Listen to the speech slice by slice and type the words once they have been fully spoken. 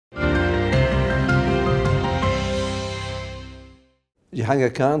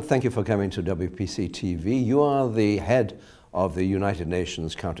Jehangir KHAN, thank you for coming to WPC TV. You are the head of the United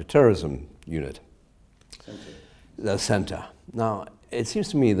Nations Counter-Terrorism Unit. The Center. Now, it seems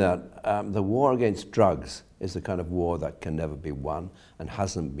to me that the war against drugs is the kind of war that can never be won and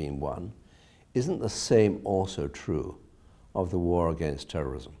hasn't been won. Isn't the same also true of the war against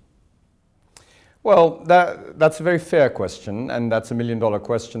terrorism? Well, that's a very fair question, and that's $1 million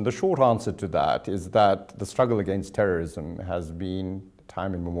question. The short answer to that is that the struggle against terrorism has been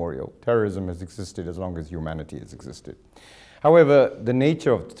time immemorial. Terrorism has existed as long as humanity has existed. However, the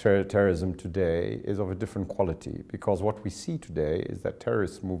nature of terrorism today is of a different quality, because what we see today is that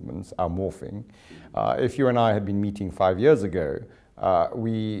terrorist movements are morphing. If you and I had been meeting 5 years ago,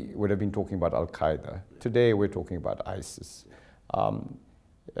 we would have been talking about Al-Qaeda. Today, we're talking about ISIS.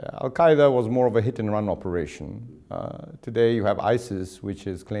 Al-Qaeda was more of a hit-and-run operation. Today you have ISIS, which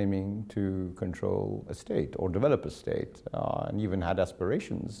is claiming to control a state or develop a state, and even had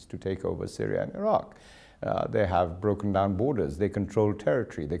aspirations to take over Syria and Iraq. They have broken down borders, they control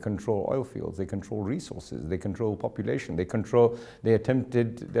territory, they control oil fields, they control resources, they control population, they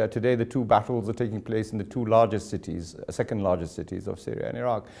attempted, today the two battles are taking place in the two largest cities, second largest cities of Syria and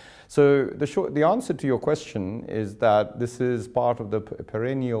Iraq. So the answer to your question is that this is part of the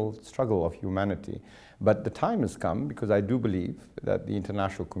perennial struggle of humanity. But the time has come, because I do believe that the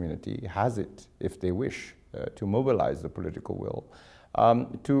international community has it, if they wish, to mobilize the political will,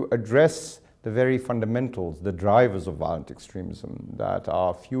 to address the very fundamentals, the drivers of violent extremism that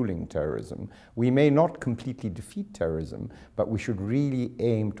are fueling terrorism. We may not completely defeat terrorism, but we should really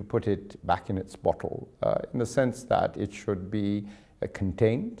aim to put it back in its bottle, in the sense that it should be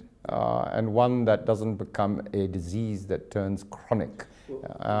contained, and one that doesn't become a disease that turns chronic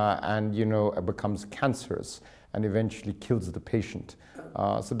and becomes cancerous and eventually kills the patient.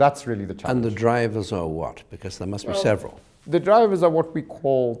 So that's really the challenge. And the drivers are what? Because there must be several. The drivers are what we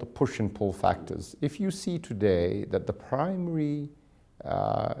call the push and pull factors. If you see today that the primary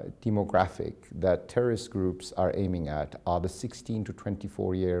demographic that terrorist groups are aiming at are the 16 to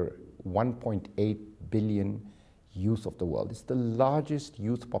 24-year, 1.8 billion youth of the world. It's the largest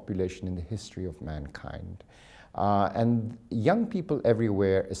youth population in the history of mankind. And young people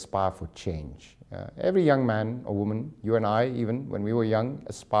everywhere aspire for change. Every young man or woman, you and I even, when we were young,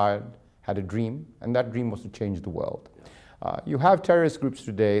 aspired, had a dream, and that dream was to change the world. You have terrorist groups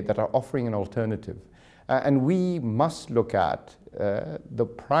today that are offering an alternative, and we must look at the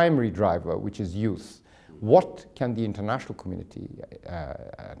primary driver, which is youth. What can the international community,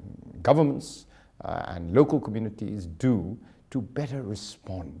 governments, and local communities do to better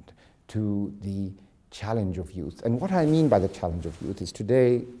respond to the challenge of youth? And what I mean by the challenge of youth is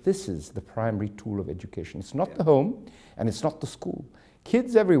today, this is the primary tool of education. It's not the home, and it's not the school.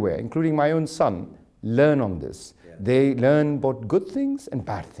 Kids everywhere, including my own son, learn on this. They learn both good things and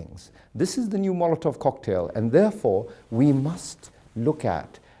bad things. This is the new Molotov cocktail, and therefore we must look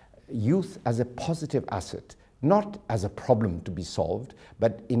at youth as a positive asset, not as a problem to be solved,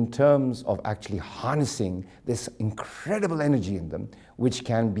 but in terms of actually harnessing this incredible energy in them, which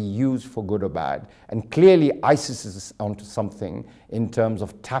can be used for good or bad. And clearly ISIS is onto something in terms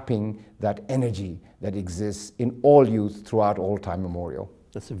of tapping that energy that exists in all youth throughout all time immemorial.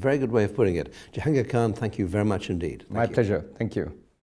 That's a very good way of putting it. Jehangir KHAN, thank you very much indeed. My pleasure. Thank you.